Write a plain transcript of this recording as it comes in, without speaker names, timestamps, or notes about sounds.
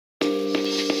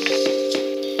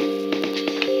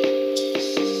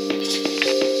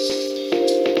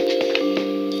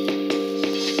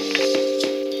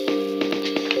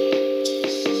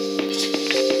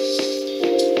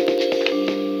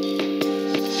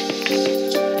I'm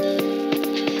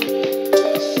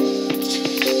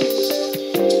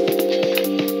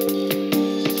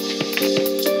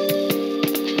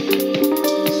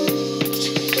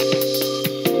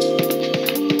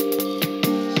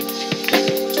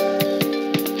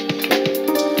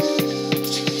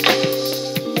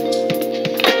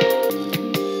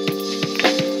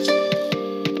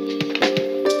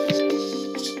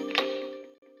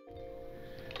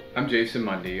Jason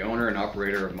Mundy, owner and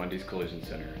operator of Mundy's Collision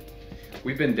Center.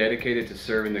 We've been dedicated to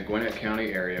serving the Gwinnett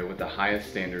County area with the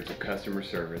highest standards of customer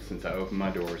service since I opened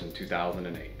my doors in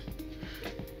 2008.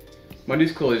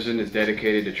 Mundy's Collision is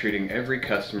dedicated to treating every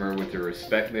customer with the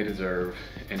respect they deserve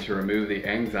and to remove the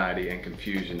anxiety and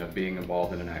confusion of being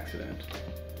involved in an accident.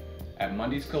 At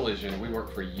Mundy's Collision, we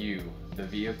work for you, the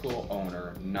vehicle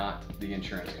owner, not the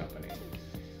insurance company.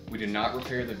 We do not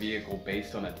repair the vehicle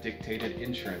based on a dictated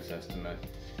insurance estimate.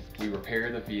 We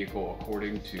repair the vehicle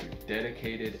according to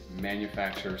dedicated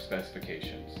manufacturer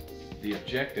specifications. The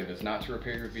objective is not to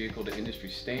repair your vehicle to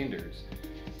industry standards,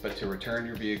 but to return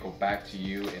your vehicle back to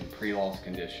you in pre-loss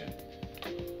condition,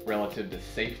 relative to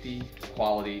safety,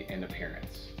 quality, and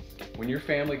appearance. When your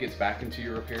family gets back into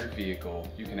your repaired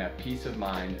vehicle, you can have peace of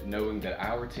mind knowing that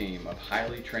our team of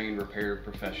highly trained repair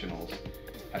professionals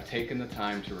have taken the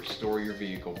time to restore your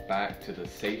vehicle back to the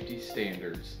safety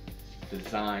standards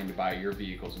designed by your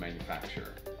vehicle's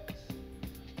manufacturer.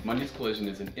 Mundy's Collision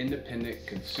is an independent,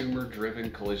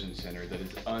 consumer-driven collision center that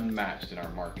is unmatched in our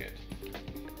market.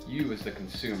 You as the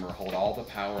consumer hold all the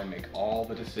power and make all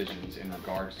the decisions in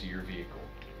regards to your vehicle.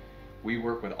 We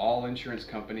work with all insurance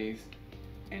companies,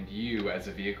 and you as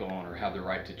a vehicle owner have the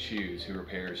right to choose who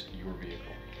repairs your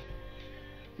vehicle.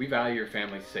 We value your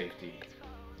family's safety,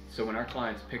 so when our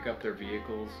clients pick up their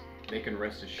vehicles, they can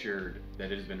rest assured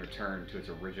that it has been returned to its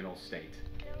original state.